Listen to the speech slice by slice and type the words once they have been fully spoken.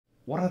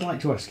what I'd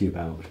like to ask you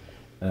about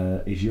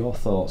is your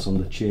thoughts on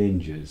the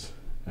changes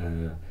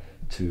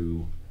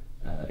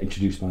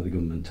introduced by the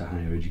government to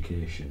higher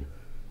education,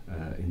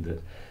 in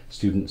that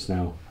students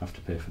now have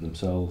to pay for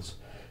themselves.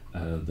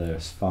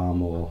 There's far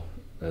more.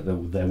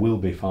 There will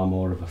be far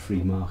more of a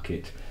free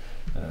market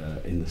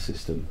in the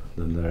system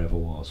than there ever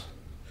was.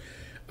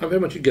 I'm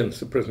very much against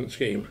the present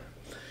scheme.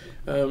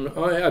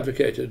 I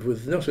advocated,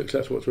 with no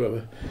success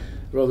whatsoever,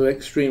 a rather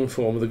extreme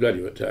form of the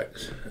graduate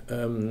tax.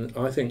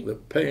 I think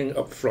that paying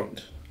up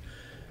front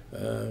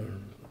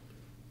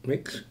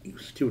makes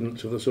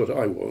students of the sort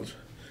I was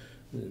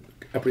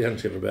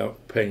apprehensive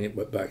about paying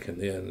it back in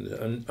the end.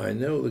 And I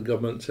know the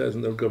government says,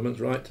 and the government's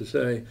right to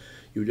say,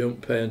 you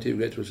don't pay until you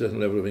get to a certain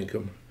level of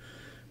income.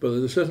 But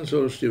there's a certain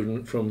sort of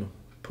student from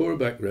poorer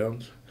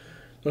backgrounds,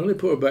 not only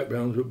poorer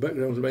backgrounds, but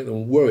backgrounds that make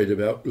them worried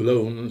about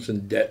loans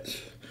and debts,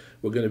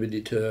 were going to be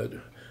deterred.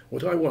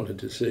 What I wanted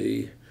to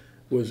see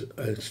was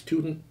a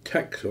student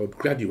tax or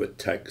graduate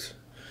tax,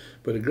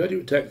 but a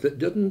graduate tax that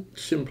doesn't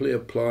simply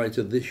apply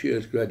to this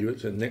year's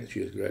graduates and next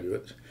year's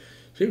graduates.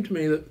 It seemed to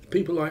me that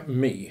people like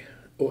me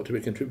ought to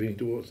be contributing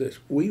towards this.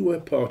 We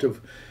were part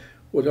of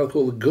what I'll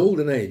call the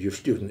golden age of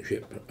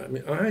studentship. I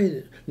mean,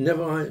 I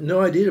had no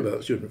idea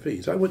about student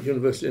fees. I went to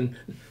university and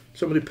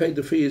somebody paid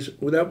the fees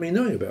without me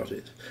knowing about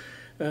it.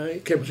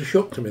 It came as a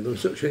shock to me there were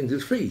such things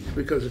as fees,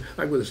 because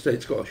I got a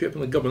state scholarship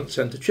and the government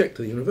sent a cheque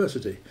to the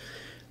university.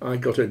 I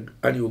got an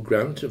annual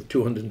grant of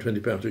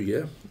 £220 a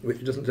year,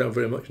 which doesn't sound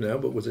very much now,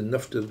 but was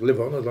enough to live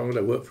on as long as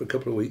I worked for a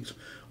couple of weeks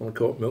on a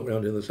co-op milk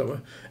round in the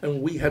summer.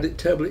 And we had it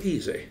terribly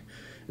easy.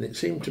 And it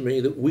seemed to me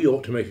that we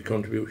ought to make a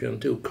contribution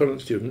to current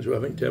students who are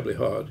having it terribly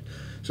hard.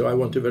 So I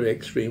want a very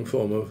extreme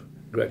form of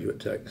graduate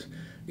tax.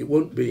 It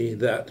won't be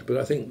that, but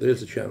I think there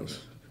is a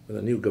chance when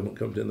a new government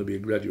comes in there'll be a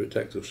graduate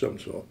tax of some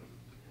sort.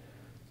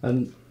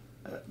 And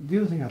the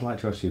other thing I'd like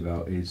to ask you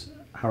about is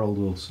Harold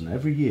Wilson.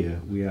 Every year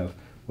we have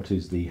what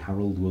is the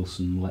Harold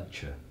Wilson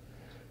Lecture.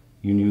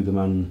 You knew the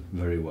man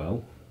very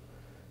well.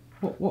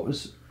 What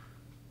was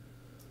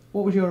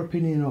your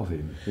opinion of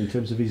him in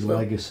terms of his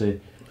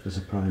legacy as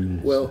a Prime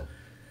Minister? Well,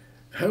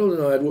 Harold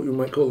and I had what you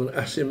might call an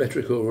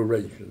asymmetrical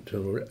arrangement,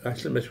 or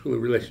asymmetrical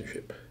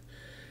relationship.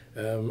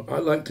 I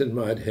liked and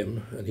admired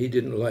him, and he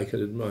didn't like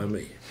and admire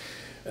me.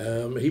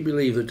 He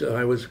believed that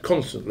I was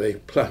constantly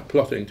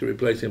plotting to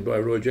replace him by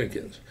Roy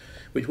Jenkins,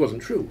 which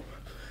wasn't true.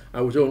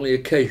 I was only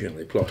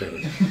occasionally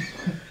plotting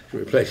to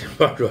replace him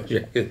by Roy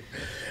Jenkins,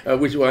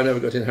 which is why I never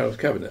got in Harold's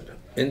cabinet.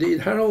 Indeed,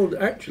 Harold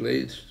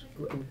actually, it's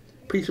a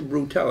piece of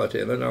brutality,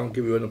 and then I'll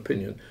give you an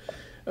opinion,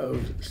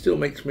 still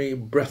makes me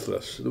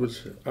breathless.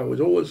 I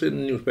was always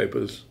in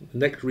newspapers, the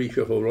next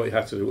reshuffle, Roy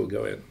Hattersley will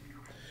go in.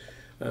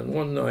 And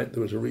one night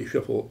there was a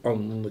reshuffle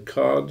on the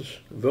cards,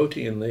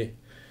 voting in the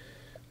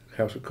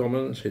House of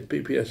Commons. His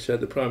PPS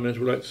said the Prime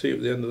Minister would like to see you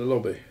at the end of the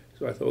lobby.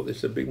 So I thought, this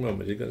is a big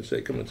moment. He's going to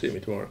say, come and see me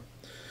tomorrow.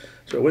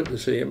 So I went to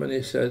see him and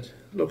he said,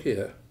 look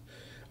here,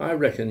 I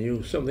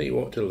reckon something you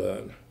ought to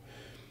learn.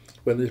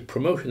 When there's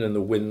promotion in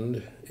the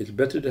wind, it's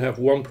better to have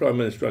one Prime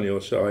Minister on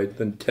your side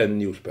than 10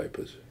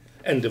 newspapers.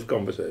 End of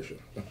conversation.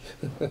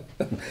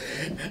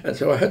 And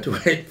so I had to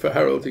wait for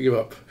Harold to give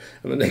up,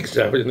 and the next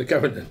day I was in the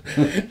cabinet.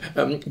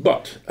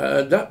 But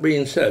that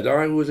being said,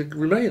 I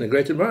remain a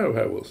great admirer of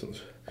Harold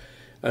Wilson's.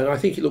 And I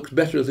think he looks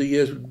better as the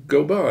years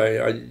go by.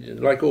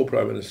 Like all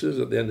Prime Ministers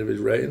at the end of his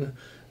reign,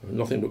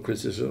 nothing but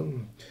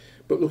criticism.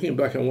 But looking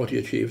back on what he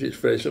achieved, it's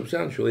very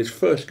substantial. His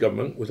first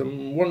government was a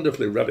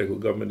wonderfully radical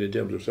government in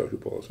terms of social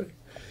policy.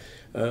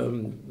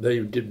 They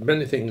did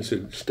many things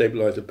to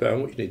stabilise the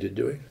pound, which needed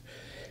doing.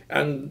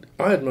 And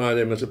I admired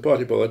him as a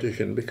party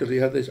politician because he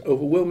had this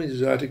overwhelming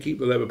desire to keep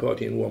the Labour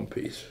Party in one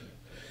piece.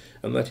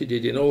 And that he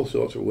did in all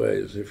sorts of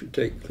ways. If you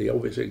take the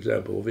obvious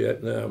example,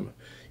 Vietnam,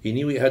 he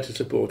knew he had to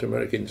support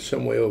America in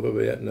some way over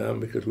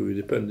Vietnam because we were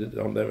dependent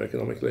on them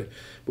economically,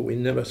 but we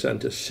never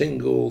sent a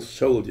single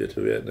soldier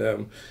to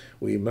Vietnam.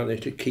 We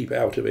managed to keep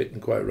out of it,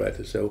 and quite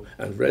rightly so,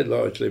 and very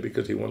largely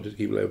because he wanted to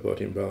keep the Labour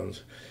Party in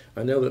balance.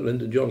 I know that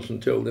Lyndon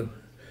Johnson told him,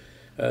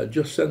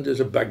 just send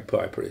us a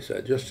bagpiper, he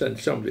said, just send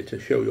somebody to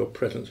show your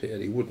presence here.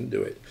 He wouldn't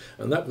do it.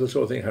 And that was the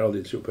sort of thing Harold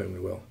did supremely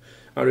well.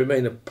 I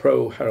remain a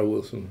pro-Harold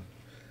Wilson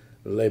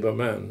Labour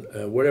man.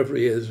 Wherever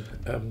he is,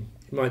 I'm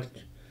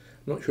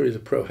not sure he's a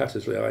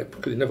pro-Hattersley,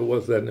 because he never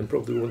was then and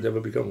probably won't ever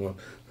become one.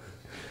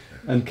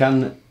 And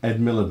can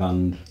Ed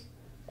Miliband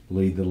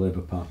lead the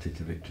Labour Party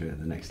to victory at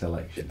the next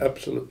election?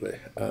 Absolutely.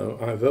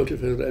 I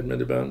voted for Ed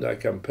Miliband, I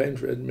campaigned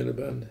for Ed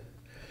Miliband.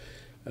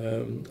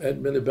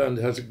 Ed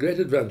Miliband has a great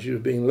advantage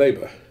of being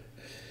Labour,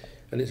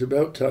 and it's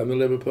about time the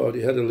Labour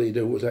Party had a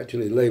leader who was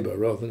actually Labour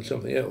rather than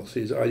something else.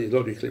 He's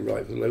ideologically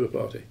right for the Labour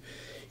Party.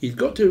 He's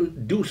got to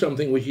do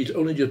something which he's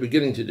only just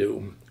beginning to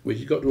do, which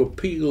he's got to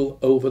appeal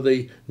over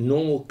the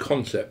normal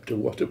concept of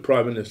what a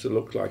Prime Minister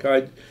looks like.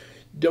 I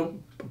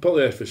don't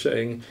apologise for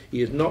saying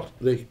he is not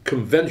the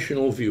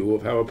conventional view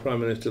of how a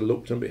Prime Minister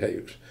looks and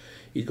behaves.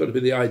 He's got to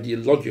be the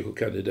ideological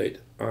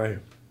candidate.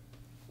 I've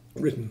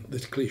written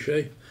this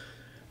cliché.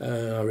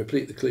 I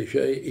repeat the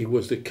cliche, he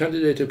was the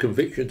candidate of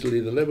conviction to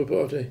lead the Labour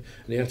Party,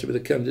 and he had to be the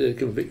candidate of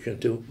conviction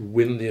to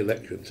win the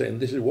election, saying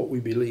this is what we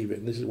believe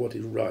in, this is what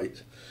is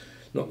right.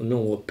 Not the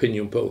normal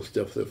opinion poll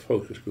stuff, the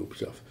focus group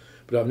stuff.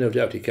 But I've no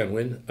doubt he can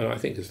win, and I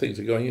think as things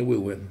are going, he will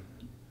win.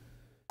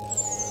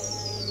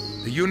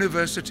 The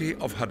University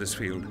of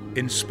Huddersfield,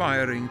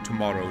 inspiring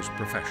tomorrow's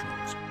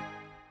professionals.